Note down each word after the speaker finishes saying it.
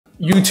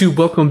YouTube,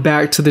 welcome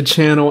back to the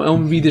channel.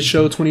 MLB The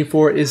Show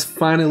 24 is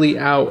finally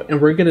out, and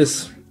we're gonna,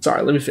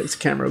 sorry, let me fix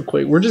the camera real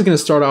quick. We're just gonna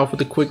start off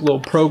with a quick little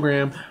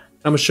program.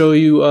 I'm gonna show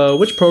you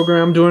which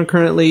program I'm doing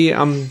currently.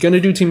 I'm gonna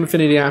do Team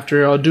Affinity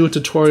after. I'll do a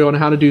tutorial on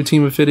how to do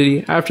Team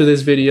Affinity after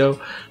this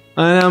video.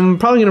 And I'm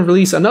probably gonna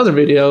release another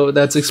video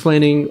that's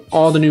explaining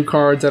all the new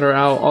cards that are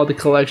out, all the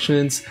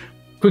collections,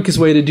 quickest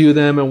way to do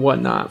them and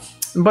whatnot.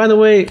 And by the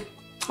way,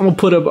 I'm gonna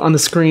put up on the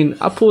screen,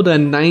 I pulled a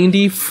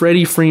 90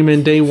 Freddie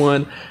Freeman day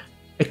one.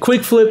 I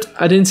quick flipped.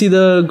 I didn't see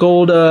the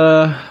gold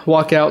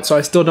walkout, so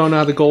I still don't know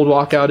how the gold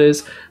walkout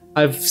is.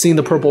 I've seen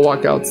the purple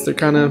walkouts. They're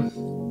kind of,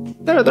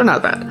 they're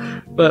not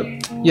bad. But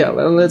yeah,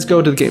 let's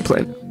go to the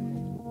gameplay.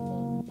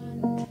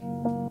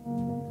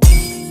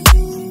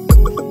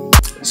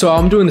 So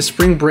I'm doing the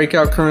spring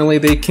breakout currently.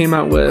 They came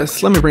out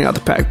with, let me bring out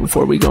the pack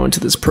before we go into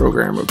this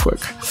program real quick.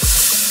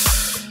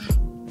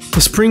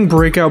 The spring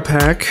breakout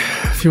pack,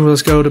 if you want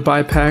to go to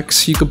buy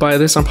packs, you could buy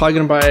this. I'm probably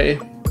gonna buy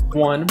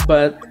one,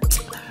 but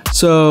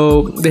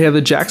so they have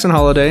the Jackson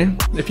Holiday.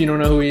 If you don't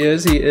know who he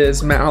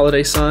is Matt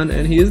Holliday's son,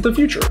 and he is the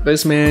future.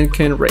 This man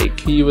can rake.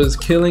 He was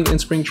killing in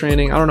spring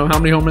training. I don't know how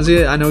many homers he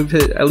hit. I know he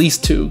hit at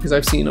least 2 because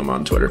I've seen him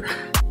on Twitter.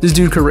 This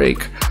dude could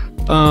rake.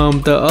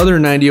 The other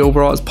 90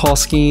 overall is Paul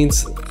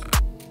Skeens.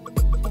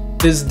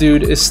 This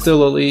dude is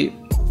still elite.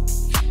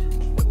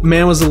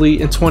 Man was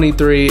elite in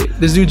 23.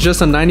 This dude's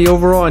just a 90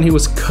 overall, and he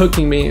was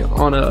cooking me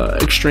on a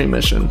extreme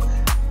mission.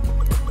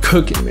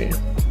 Cooking me.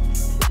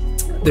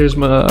 There's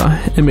my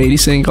M80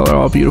 single,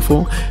 all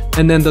beautiful.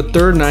 And then the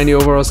third 90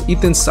 overall is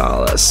Ethan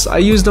Salas. I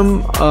used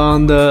him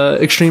on the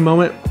extreme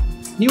moment.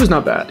 He was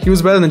not bad. He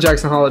was better than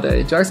Jackson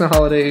Holiday. Jackson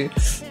Holiday,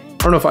 I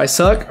don't know if I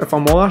suck, if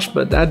I'm washed,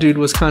 but that dude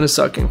was kind of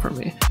sucking for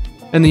me.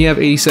 And then you have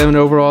 87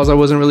 overalls I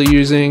wasn't really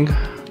using.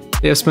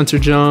 They have Spencer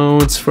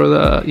Jones for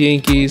the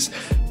Yankees.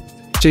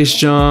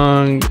 Chase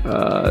Young.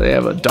 They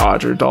have a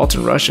Dodger,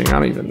 Dalton Rushing. I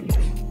don't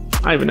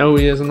even know who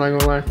he is, I'm not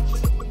gonna lie.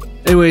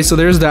 Anyway, so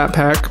there's that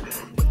pack.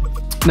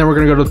 Then we're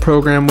gonna go to the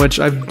program, which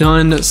I've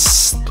done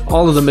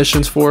all of the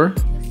missions for.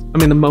 I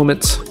mean the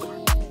moments.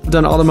 I've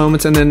done all the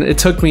moments, and then it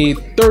took me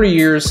 30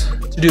 years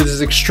to do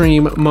this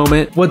extreme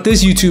moment. What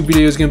this YouTube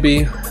video is gonna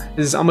be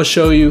is I'm gonna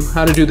show you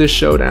how to do this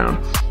showdown.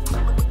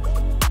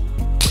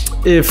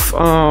 If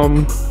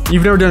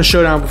you've never done a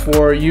showdown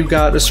before, you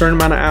got a certain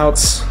amount of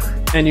outs,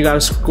 and you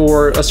gotta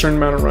score a certain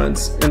amount of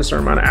runs and a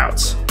certain amount of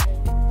outs.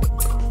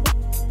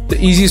 The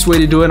easiest way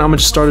to do it, I'm gonna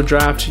just start a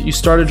draft. You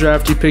start a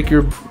draft, you pick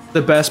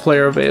the best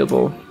player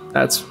available.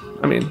 That's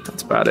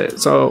about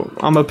it. So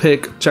I'm gonna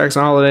pick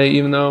Jackson Holiday,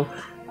 even though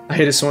I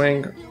hate his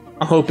swing.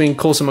 I'm hoping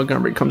Colson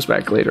Montgomery comes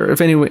back later.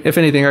 If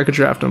anything, I could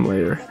draft him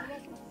later.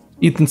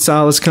 Ethan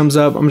Salas comes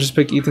up. I'm just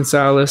pick Ethan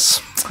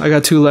Salas. I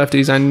got 2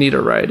 lefties. I need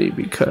a righty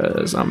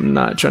because I'm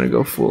not trying to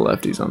go full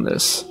lefties on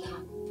this.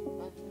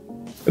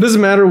 It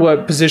doesn't matter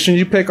what position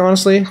you pick,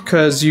 honestly,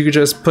 because you could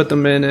just put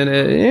them in and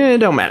it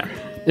don't matter.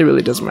 It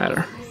really doesn't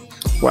matter.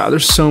 Wow,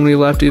 there's so many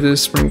lefty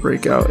this spring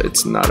breakout.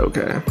 It's not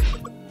okay.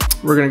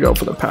 We're gonna go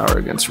for the power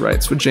against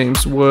rights with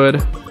James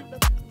Wood.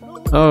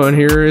 Oh, and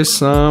here is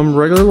some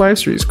regular Live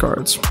Series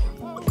cards.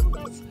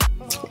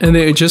 And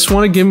they just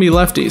want to give me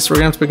lefties, so we're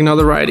gonna have to pick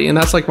another righty, and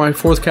that's like my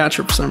 4th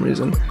catcher for some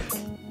reason.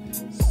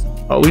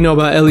 Oh, we know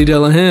about Ellie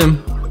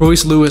Delahim.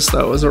 Royce Lewis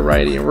though is a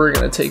righty, and we're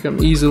gonna take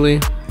him easily.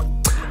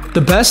 The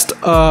best,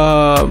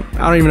 I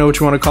don't even know what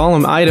you want to call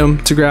him,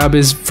 item to grab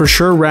is for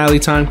sure Rally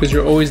Time, because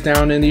you're always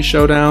down in these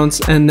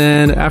showdowns. And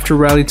then after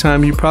Rally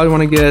Time, you probably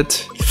want to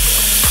get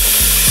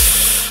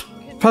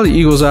probably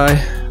Eagle's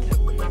Eye.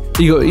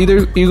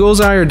 Either Eagle's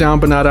Eye or Down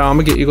But Not Out. I'm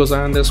going to get Eagle's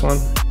Eye on this one.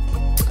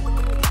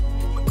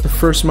 The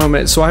first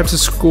moment. So I have to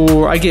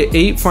score, I get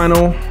 8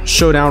 final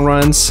showdown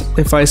runs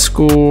if I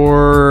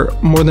score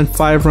more than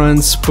 5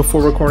 runs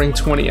before recording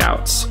 20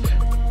 outs.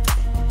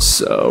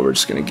 So we're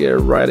just gonna get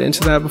right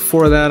into that.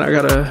 Before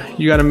that,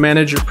 you gotta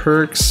manage your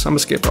perks. I'm gonna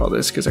skip all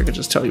this because I could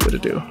just tell you what to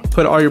do.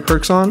 Put all your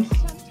perks on,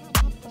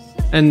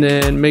 and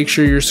then make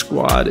sure your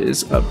squad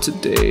is up to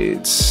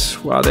date.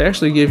 Wow, they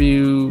actually give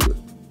you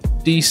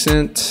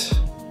decent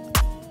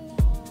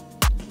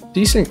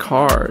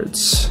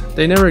cards.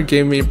 They never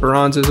gave me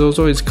bronzes. It was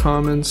always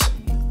commons.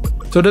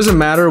 So it doesn't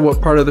matter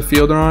what part of the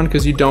field they're on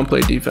because you don't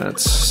play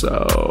defense.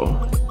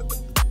 So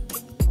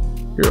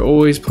you're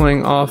always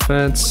playing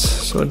offense,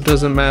 so it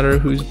doesn't matter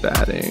who's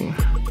batting.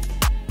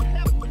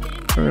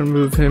 We're gonna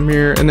move him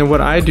here, and then what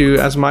I do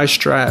as my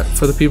strat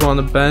for the people on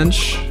the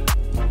bench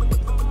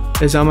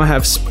is I'm gonna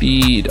have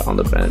speed on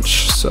the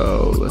bench.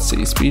 So let's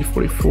see, speed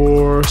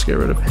 44, let's get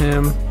rid of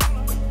him.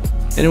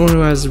 Anyone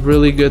who has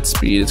really good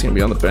speed is gonna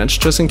be on the bench,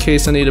 just in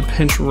case I need a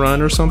pinch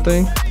run or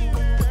something.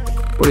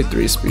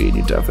 43 speed,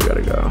 you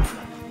definitely gotta go.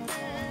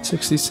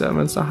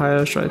 67 is the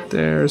highest right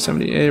there,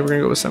 78, we're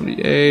gonna go with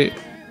 78.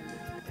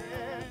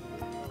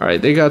 All right,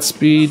 they got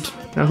speed.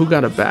 Now who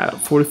got a bat?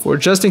 44,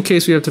 just in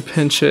case we have to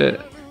pinch hit.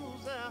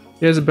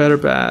 He has a better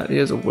bat. He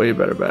has a way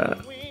better bat.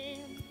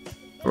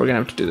 We're gonna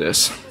have to do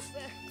this.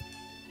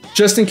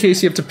 Just in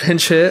case you have to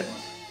pinch hit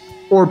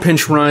or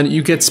pinch run,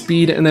 you get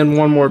speed and then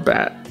 1 more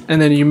bat.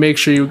 And then you make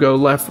sure you go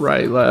left,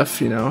 right, left,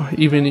 you know,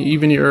 even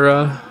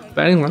your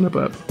Batting lineup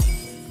up.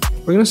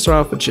 We're gonna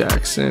start off with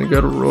Jackson,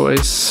 go to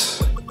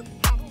Royce.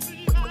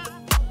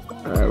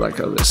 I like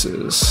how this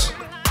is.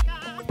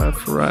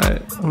 Left,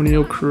 right,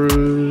 O'Neal,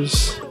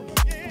 Cruz.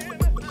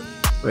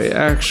 Wait,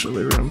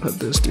 actually, we're gonna put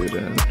this dude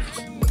in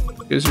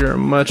because you're a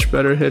much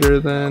better hitter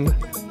than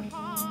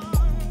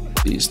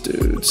these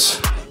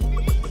dudes.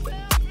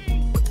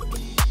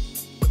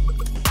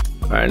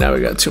 All right, now we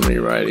got too many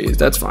righties.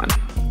 That's fine.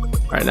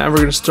 All right, now we're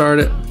gonna start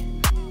it.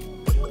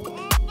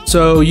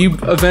 So you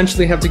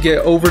eventually have to get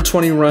over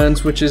 20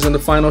 runs, which is in the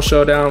final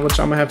showdown, which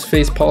I'm gonna have to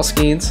face Paul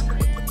Skeens.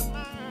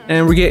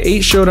 And we get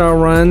 8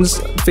 showdown runs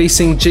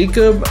facing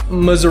Jacob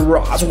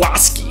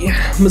Mizorowski.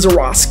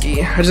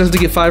 I just have to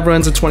get 5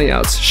 runs and 20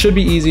 outs. Should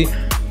be easy.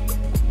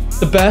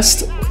 The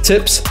best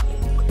tips,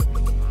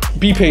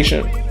 be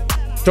patient.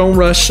 Don't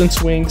rush and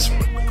swings.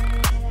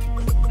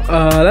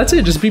 That's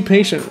it, just be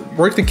patient.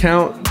 Work the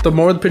count. The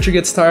more the pitcher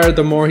gets tired,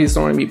 the more he's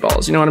throwing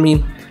meatballs. You know what I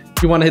mean?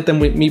 If you want to hit them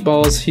with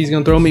meatballs, he's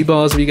gonna throw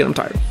meatballs if you get him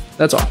tired.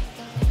 That's all.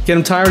 Get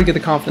him tired, get the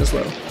confidence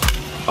level.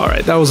 All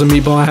right, that was a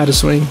meatball. I had to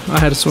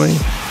swing.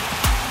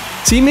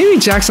 See, maybe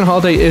Jackson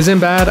Holliday isn't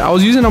bad. I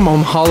was using him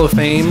on Hall of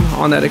Fame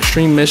on that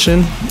extreme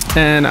mission,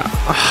 and I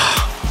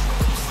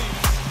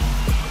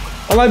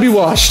might be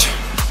washed,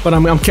 but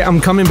I'm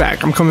coming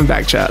back. I'm coming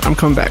back, chat. I'm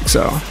coming back.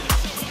 So,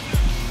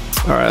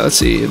 all right, let's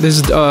see.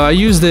 This I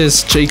used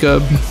this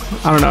Jacob.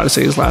 I don't know how to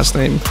say his last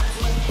name.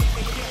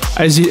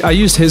 I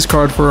used his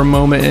card for a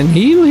moment, and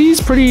he's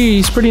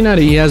pretty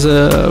nutty. He has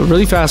a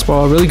really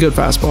fastball, a really good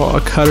fastball, a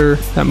cutter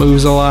that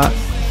moves a lot.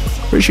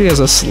 Pretty sure he has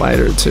a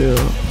slider too.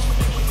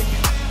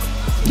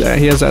 Yeah,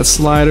 he has that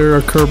slider,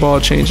 a curveball, a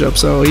changeup.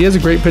 So he has a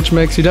great pitch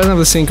mix. He doesn't have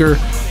the sinker,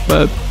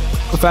 but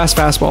a fast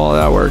fastball,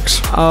 that works.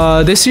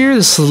 This year,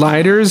 the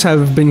sliders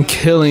have been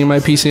killing my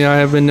PCI.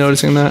 I've been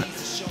noticing that.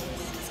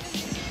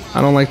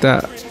 I don't like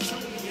that.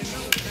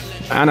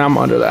 And I'm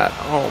under that.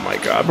 Oh my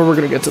god, but we're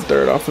going to get to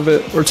third off of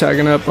it. We're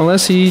tagging up,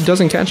 unless he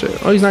doesn't catch it.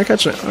 Oh, he's not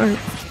catching it. All right.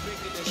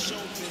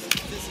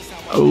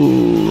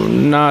 Oh,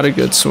 not a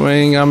good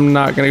swing. I'm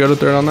not going to go to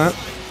third on that.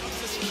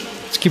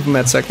 Let's keep him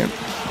at second.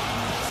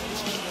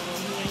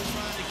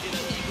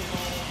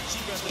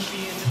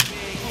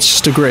 It's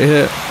just a great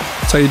hit.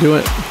 That's how you do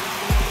it.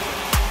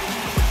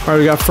 All right,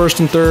 we got first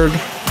and third.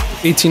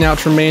 18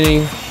 outs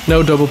remaining.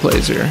 No double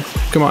plays here.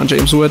 Come on,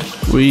 James Wood.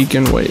 We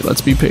can wait.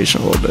 Let's be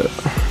patient a little bit.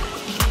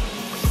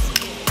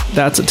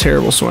 That's a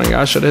terrible swing.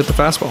 I should have hit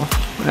the fastball.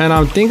 And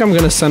I think I'm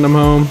going to send him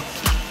home.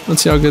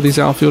 Let's see how good these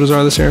outfielders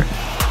are this year.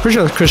 Pretty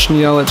sure that's Christian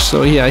Yelich,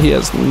 so yeah, he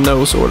has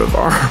no sort of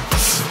arm.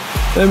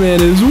 That man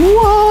is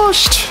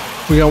washed.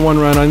 We got 1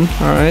 run on.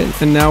 All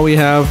right, and now we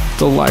have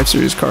the Live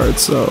Series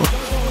cards, so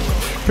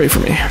pray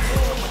for me.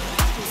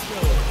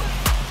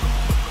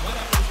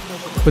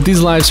 With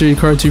these Live Series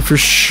cards, you for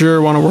sure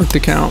want to work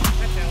the count.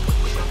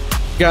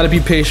 You got to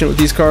be patient with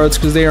these cards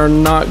because they are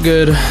not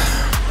good.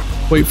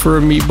 Wait for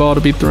a meatball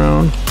to be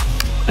thrown.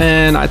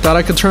 And I thought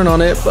I could turn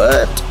on it,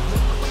 but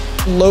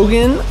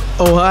Logan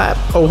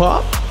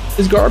Ohop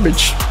is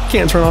garbage.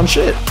 Can't turn on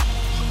shit.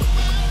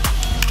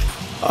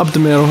 Up the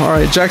middle. All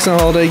right, Jackson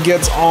Holliday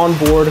gets on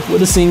board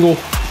with a single.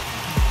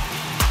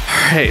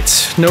 All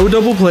right, no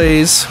double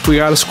plays. We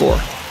got to score.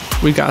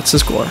 We got to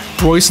score.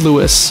 Royce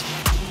Lewis.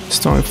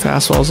 Throwing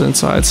fastballs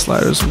inside,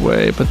 sliders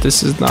away, but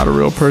this is not a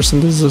real person.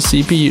 This is a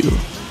CPU.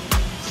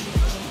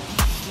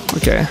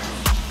 Okay.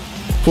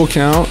 Full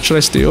count. Should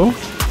I steal?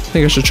 I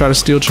think I should try to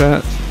steal,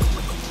 chat.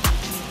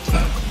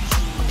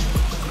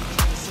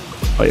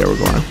 Oh yeah, we're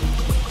going.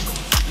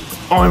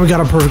 Oh, and we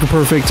got a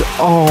perfect.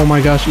 Oh my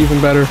gosh, even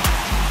better.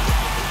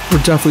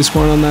 We're definitely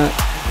scoring on that.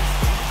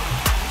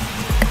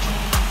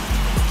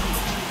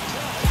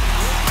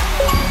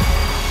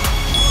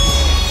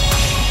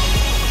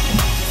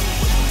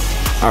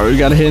 All right, we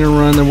got a hit and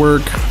run that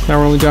work. Now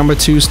we're only down by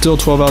 2, still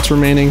 12 outs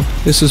remaining.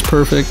 This is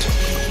perfect.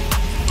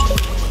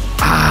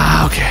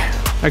 Ah, okay.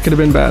 That could have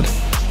been bad.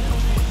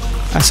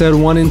 I said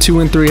 1 and 2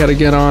 and 3 had to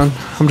get on.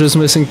 I'm just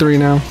missing 3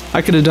 now.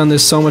 I could have done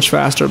this so much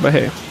faster, but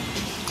hey,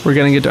 we're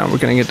getting it done. We're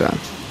getting it done.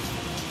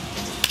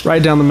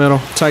 Right down the middle.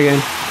 Tie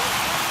game.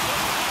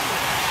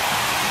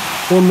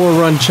 1 more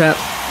run, chat.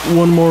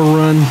 1 more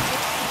run.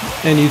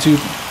 And YouTube.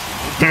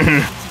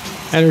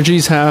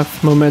 Energy's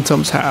half,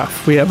 momentum's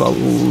half. We have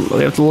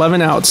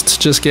 11 outs to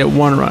just get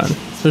 1 run.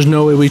 There's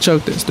no way we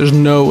choke this. There's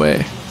no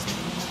way.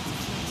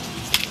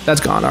 That's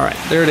gone. All right,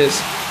 there it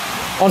is.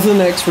 On to the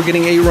next. We're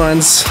getting 8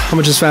 runs. I'm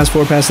gonna just fast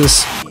forward past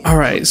this. All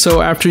right,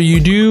 so after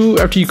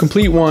you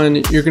complete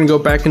 1, you're gonna go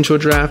back into a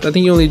draft. I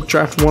think you only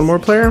draft 1 more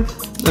player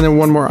and then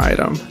 1 more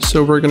item.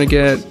 So we're gonna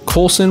get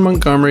Colson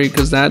Montgomery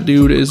because that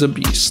dude is a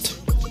beast.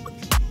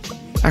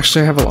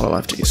 Actually, I have a lot of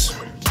lefties.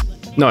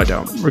 No, I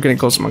don't. We're getting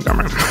Colson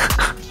Montgomery.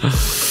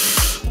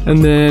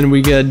 And then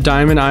we get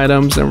diamond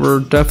items, and we're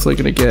definitely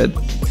gonna get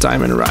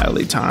diamond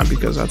Riley time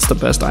because that's the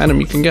best item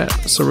you can get.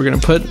 So we're gonna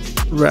put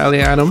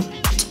rally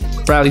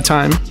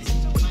time,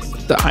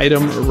 the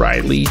item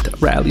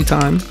rally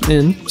time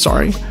in.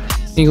 Sorry,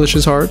 English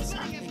is hard,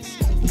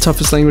 the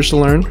toughest language to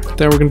learn.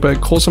 Then we're gonna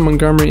put Colson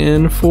Montgomery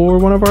in for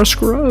one of our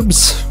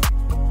scrubs.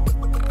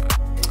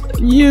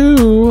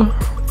 you.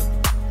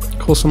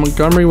 Colson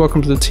Montgomery,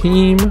 welcome to the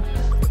team.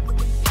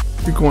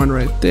 You're going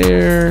right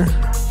there.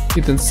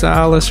 Ethan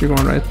Salas, you're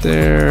going right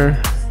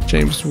there.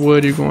 James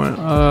Wood, you're going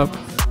up.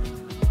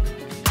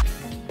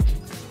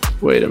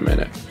 Wait a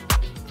minute.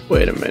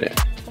 Wait a minute.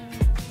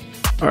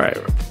 All right.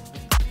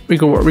 We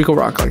go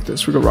rock like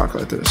this. We go rock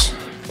like this.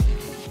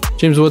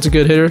 James Wood's a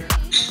good hitter,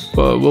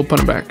 but we'll put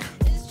him back.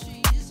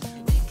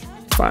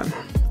 It's fine.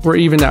 We're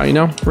even out, you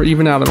know? We're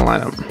even out in the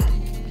lineup.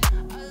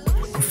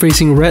 We're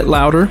facing Rhett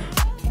Lauder.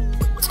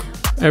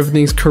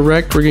 Everything's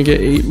correct. We're going to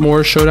get 8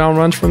 more showdown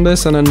runs from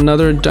this and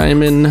another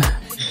diamond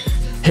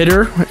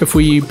hitter if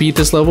we beat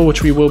this level,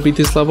 which we will beat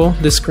this level.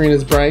 This screen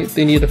is bright.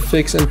 They need to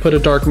fix and put a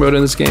dark mode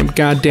in this game.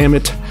 God damn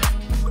it.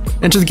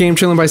 Enter the game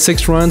trailing by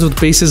 6 runs with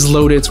bases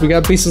loaded. So we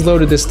got bases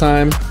loaded this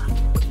time.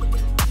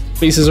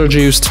 Bases are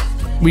juiced.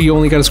 We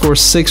only got to score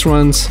 6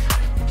 runs.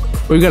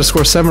 We got to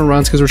score 7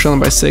 runs because we're trailing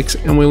by 6,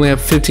 and we only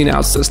have 15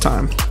 outs this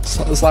time.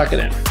 So let's lock it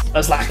in.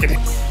 Let's lock it in.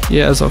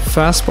 Yeah, it's a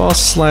fastball,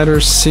 slider,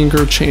 sinker,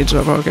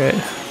 changeup. Okay.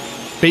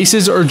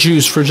 Bases are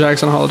juiced for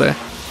Jackson Holiday.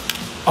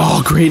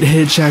 Oh, great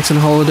hit, Jackson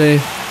Holiday.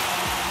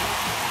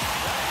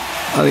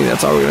 I think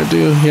that's all we're going to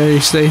do. Yeah, he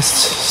stays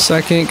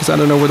second because I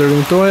don't know where they're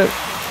going to throw it.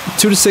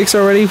 2-6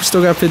 already. We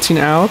still got 15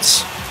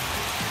 outs.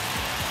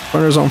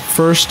 Runners on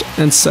first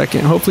and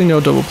second. Hopefully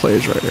no double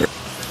plays right here.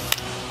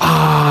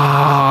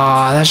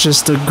 Ah, that's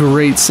just a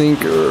great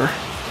sinker.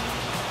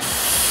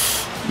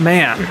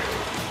 Man,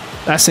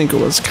 that sinker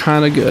was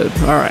kind of good.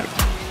 All right.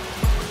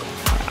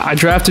 I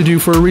drafted you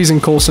for a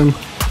reason, Colson.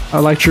 I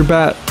liked your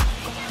bat.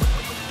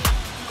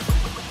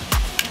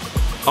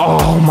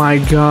 Oh my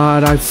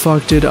God, I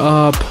fucked it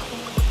up.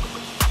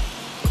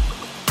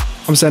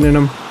 I'm sending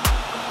him.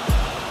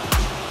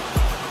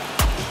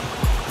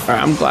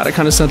 Alright, I'm glad I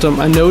kind of sent him.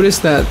 I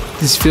noticed that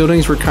these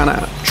fieldings were kind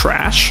of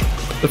trash.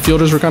 The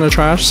fielders were kind of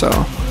trash, so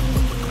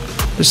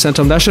just sent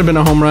him. That should have been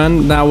a home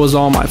run. That was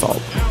all my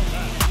fault.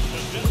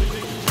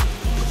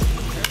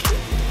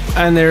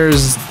 And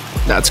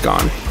that's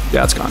gone.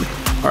 Yeah, it's gone.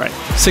 Alright,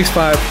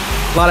 6-5.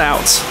 A lot of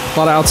outs. A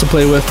lot of outs to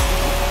play with.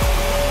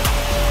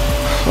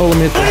 Oh, let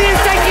me hit that.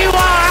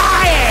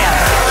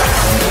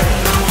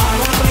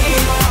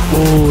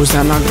 Oh, is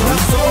that not good?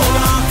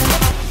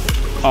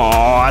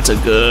 Oh, that's a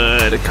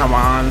good. Come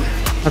on.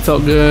 That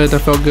felt good. That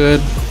felt good.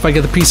 If I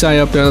get the PCI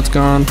up there, that's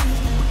gone.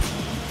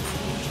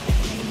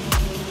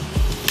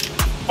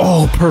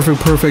 Oh, perfect,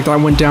 perfect. I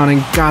went down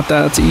and got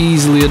that. That's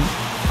easily a...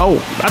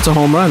 Oh, that's a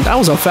home run. That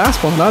was a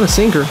fastball, not a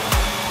sinker.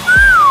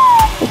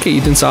 Okay,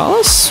 Ethan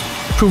Salas.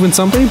 Proving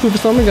something. Proving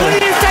something. Who do you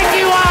think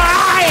you are?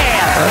 I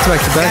am. That's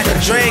back to back.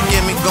 That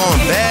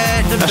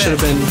should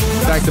have been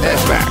back to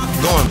back.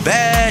 Going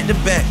back to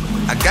back.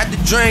 I got the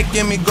drink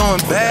in me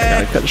going back.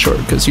 I gotta cut it short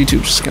because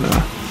YouTube's just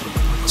gonna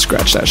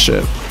scratch that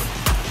shit.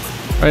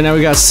 Right now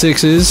we got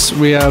 6s.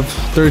 We have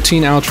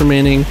 13 outs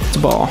remaining. It's a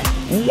ball.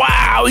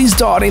 Wow, he's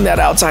dotting that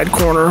outside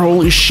corner.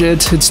 Holy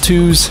shit, it's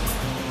 2s.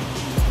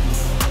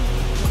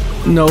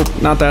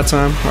 Nope, not that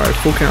time. All right,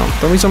 full count.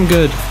 Throw me something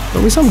good.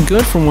 Throw me something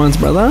good for once,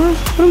 brother.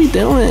 What are we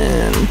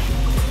doing?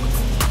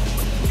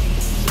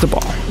 The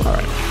ball. All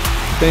right.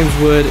 James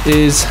Wood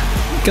is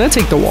gonna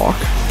take the walk.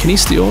 Can he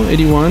steal?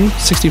 81,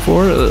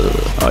 64.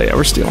 Oh yeah,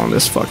 we're stealing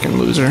this fucking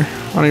loser.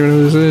 I don't even know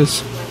who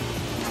this is.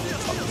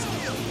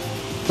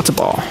 That's a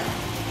ball.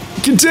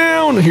 Get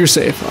down! You're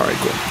safe. All right,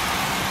 cool.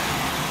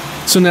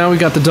 So now we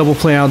got the double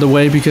play out of the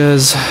way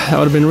because that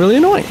would have been really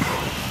annoying.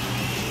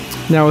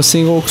 Now a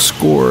single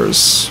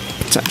scores,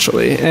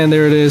 potentially. And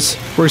there it is.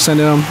 We're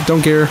sending them.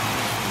 Don't care.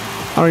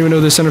 I don't even know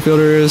who the center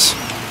fielder is.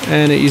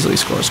 And it easily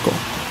scores. Cool.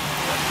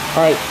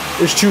 All right,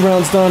 there's 2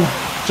 rounds done.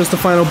 Just the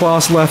final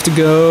boss left to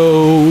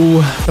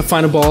go. The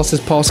final boss is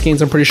Paul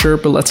Skeens, I'm pretty sure.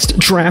 But let's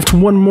draft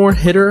one more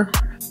hitter.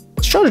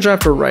 Let's try to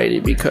draft a righty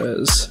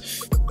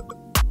because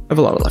I have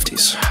a lot of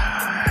lefties.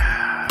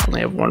 I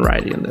only have 1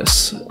 righty in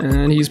this.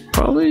 And he's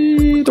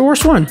probably the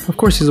worst one. Of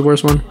course he's the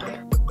worst one.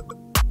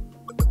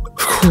 Of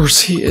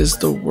course he is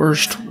the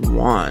worst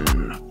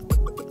one.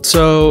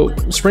 So,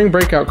 spring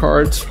breakout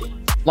cards.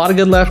 A lot of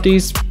good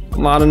lefties. A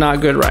lot of not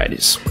good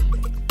righties.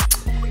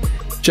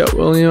 Joe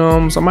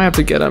Williams, I might have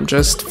to get him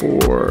just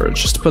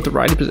to put the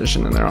righty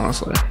position in there,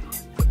 honestly.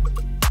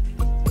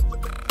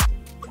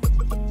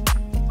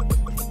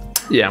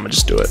 Yeah, I'm gonna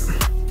just do it.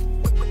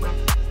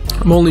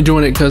 I'm only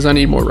doing it because I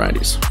need more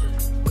righties.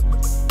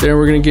 Then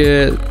we're gonna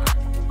get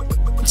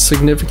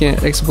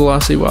significant exit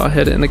velocity while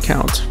ahead in the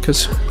count,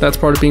 because that's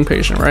part of being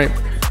patient, right?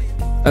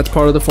 That's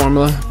part of the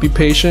formula. Be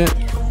patient.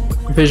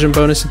 Vision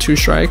bonus and 2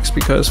 strikes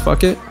because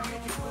fuck it.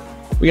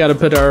 We got to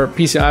put our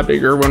PCI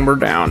bigger when we're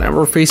down, and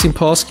we're facing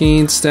Paul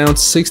Skeens down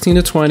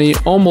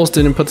 16-20. Almost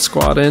didn't put the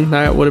squad in.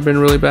 That would have been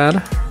really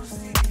bad.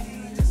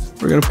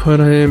 We're gonna put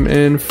him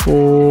in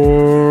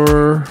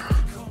for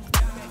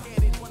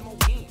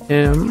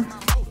him.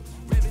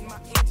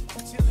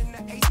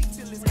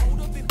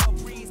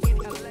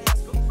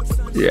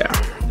 Yeah.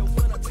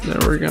 Then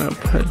we're gonna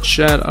put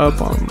Jet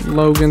up on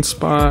Logan's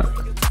spot.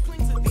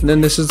 And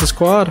then this is the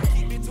squad.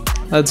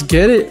 Let's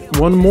get it.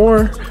 One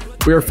more.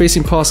 We are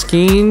facing Paul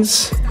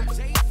Skeens.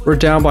 We're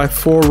down by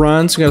 4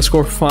 runs. We got to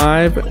score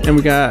 5, and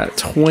we got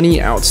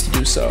 20 outs to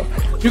do so.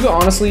 You can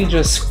honestly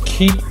just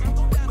keep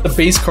the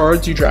base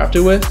cards you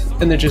drafted with,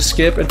 and then just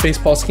skip at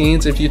baseball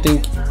schemes if you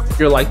think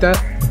you're like that.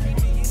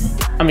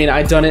 I mean,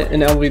 I done it in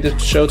MLB The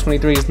Show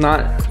 23. It's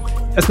not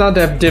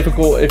that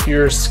difficult if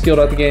you're skilled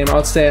at the game. I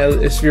would say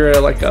if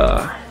you're like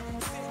a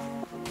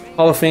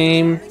Hall of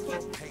Fame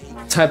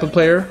type of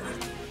player,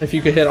 if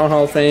you could hit on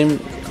Hall of Fame,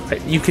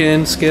 you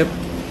can skip.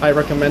 I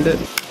recommend it.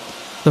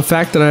 The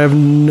fact that I have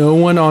no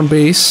one on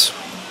base,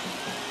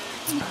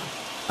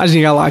 I just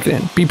gotta lock it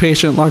in. Be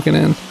patient, lock it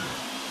in.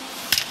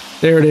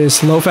 There it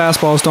is. Low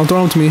fastballs. Don't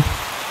throw them to me.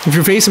 If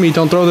you're facing me,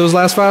 don't throw those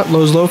low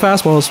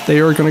fastballs. They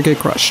are gonna get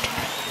crushed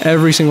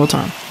every single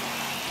time.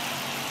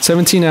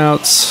 17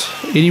 outs,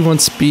 81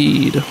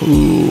 speed.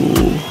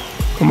 Ooh,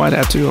 I might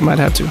have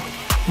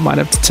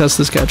to test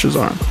this catcher's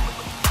arm.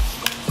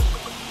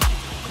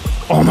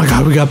 Oh my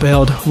God, we got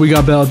bailed.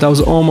 That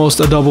was almost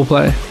a double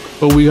play,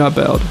 but we got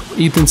bailed.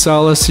 Ethan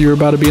Salas, you're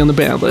about to be on the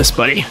ban list,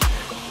 buddy.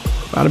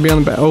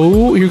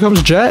 Oh, here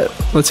comes Jet.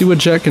 Let's see what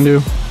Jet can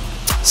do.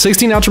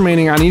 16 outs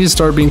remaining. I need to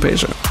start being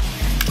patient.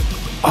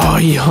 Oh,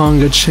 he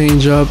hung a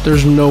changeup.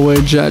 There's no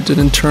way Jet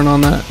didn't turn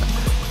on that.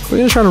 We're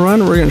gonna try to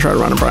run. We're gonna try to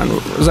run.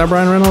 Is that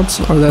Brian Reynolds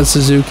or that's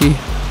Suzuki?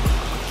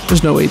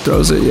 There's no way he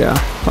throws it. Yeah,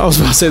 I was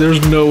about to say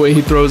there's no way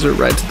he throws it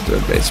right to the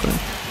third baseman.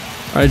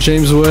 All right,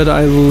 James Wood.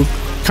 I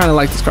kind of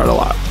like this card a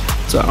lot.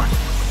 So,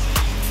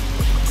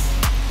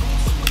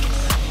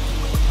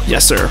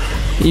 yes, sir.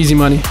 Easy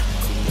money.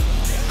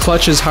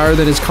 Clutch is higher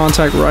than his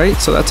contact right,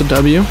 so that's a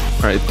W.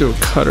 All right, threw a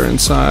cutter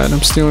inside.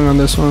 I'm stealing on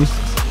this one.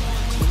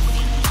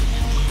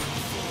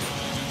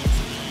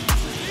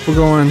 We're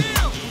going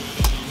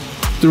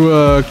through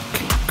a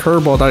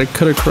curveball that I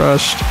could have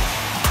crushed,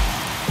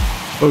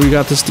 but we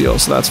got the steal,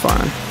 so that's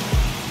fine.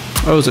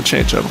 Oh, it was a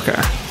changeup. Okay,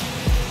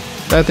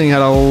 that thing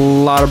had a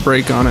lot of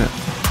break on it,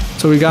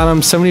 so we got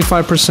him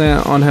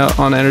 75%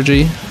 on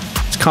energy.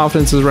 His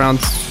confidence is around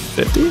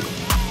 50.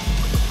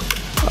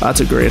 Oh, that's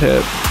a great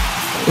hit.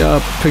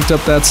 Yup, picked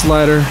up that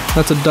slider.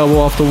 That's a double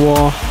off the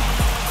wall.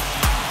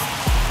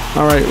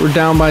 All right, we're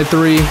down by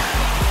 3.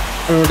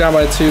 We're down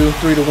by 2,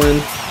 3 to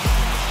win.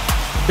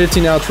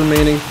 15 outs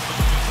remaining.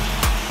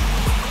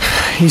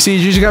 You see,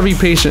 you just gotta be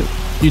patient.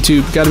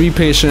 YouTube, gotta be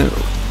patient.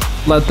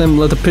 Let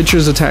the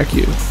pitchers attack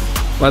you.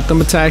 Let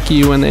them attack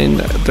you, and then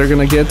they're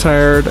gonna get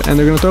tired, and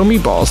they're gonna throw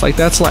meatballs like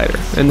that slider.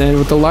 And then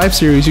with the live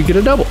series, you get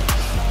a double.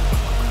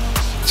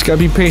 Just gotta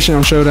be patient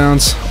on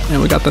showdowns.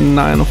 And we got the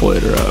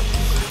 9-pointer up.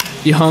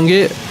 You hung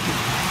it.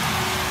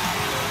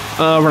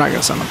 We're not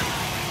gonna send them.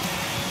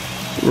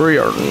 We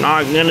are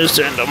not gonna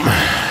send them.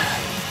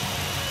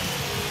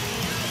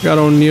 Got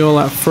O'Neal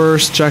at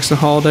first. Jackson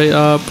Holiday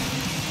up.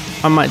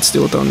 I might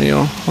steal with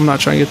O'Neal. I'm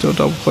not trying to get to a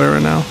double play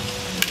right now.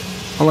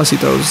 Unless he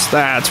throws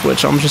that,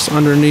 which I'm just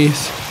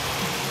underneath.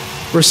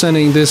 We're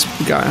sending this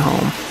guy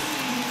home.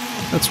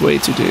 That's way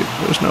too deep.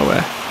 There's no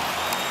way.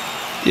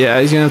 Yeah,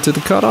 he's gonna have to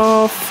the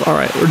cutoff. All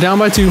right, we're down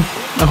by 2.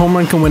 A home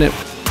run can win it.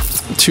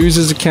 2's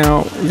his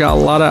account. We got a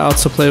lot of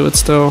outs to play with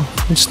still.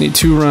 We just need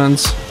 2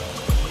 runs.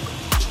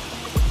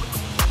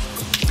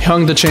 He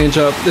hung the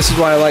changeup. This is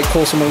why I like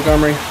Colson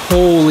Montgomery.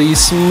 Holy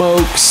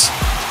smokes.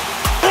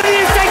 Who do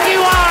you think you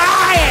are?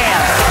 I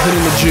am!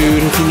 Hitting the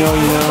Jude. If you know,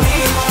 you know.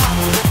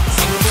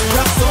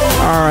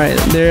 Alright,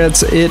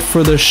 that's it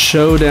for the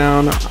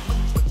showdown.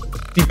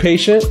 Be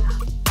patient.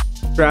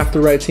 Draft the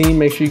right team.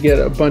 Make sure you get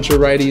a bunch of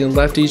righties and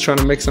lefties. Trying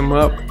to mix them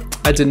up.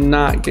 I did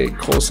not get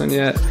Colson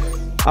yet.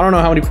 I don't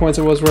know how many points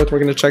it was worth. We're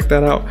going to check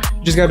that out.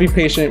 You just got to be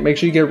patient. Make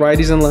sure you get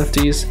righties and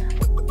lefties.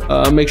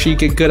 Make sure you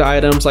get good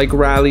items like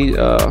rally.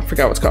 I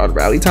forgot what's called.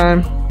 Rally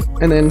time.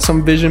 And then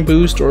some vision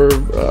boost or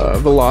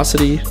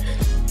velocity.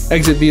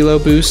 Exit velo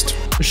boost.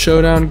 The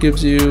showdown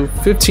gives you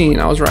 15.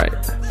 I was right.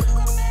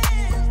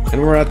 And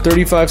we're at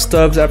 35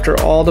 stubs after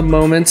all the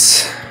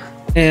moments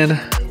and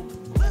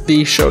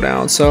the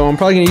showdown. So I'm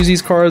probably going to use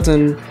these cards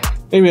in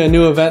maybe a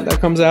new event that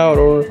comes out,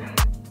 or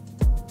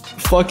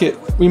fuck it,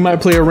 we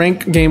might play a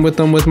rank game with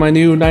them with my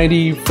new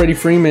 90 Freddie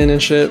Freeman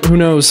and shit. Who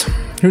knows?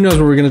 Who knows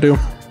what we're gonna do?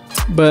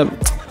 But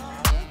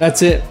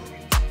that's it.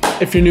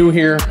 If you're new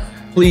here,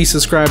 please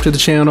subscribe to the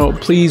channel.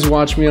 Please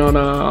watch me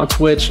on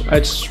Twitch.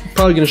 I'm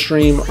probably gonna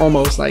stream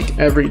almost like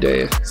every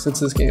day since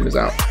this game is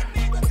out.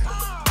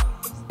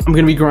 I'm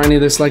gonna be grinding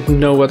this like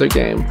no other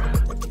game.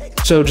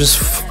 So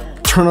just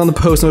turn on the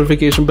post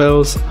notification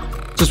bells,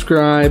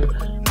 subscribe,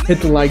 hit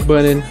the like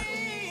button,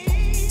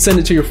 send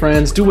it to your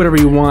friends, do whatever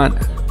you want.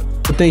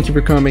 But thank you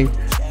for coming.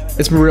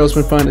 It's been real, it's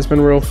been fun, it's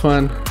been real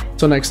fun.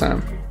 Till next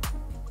time.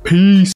 Peace.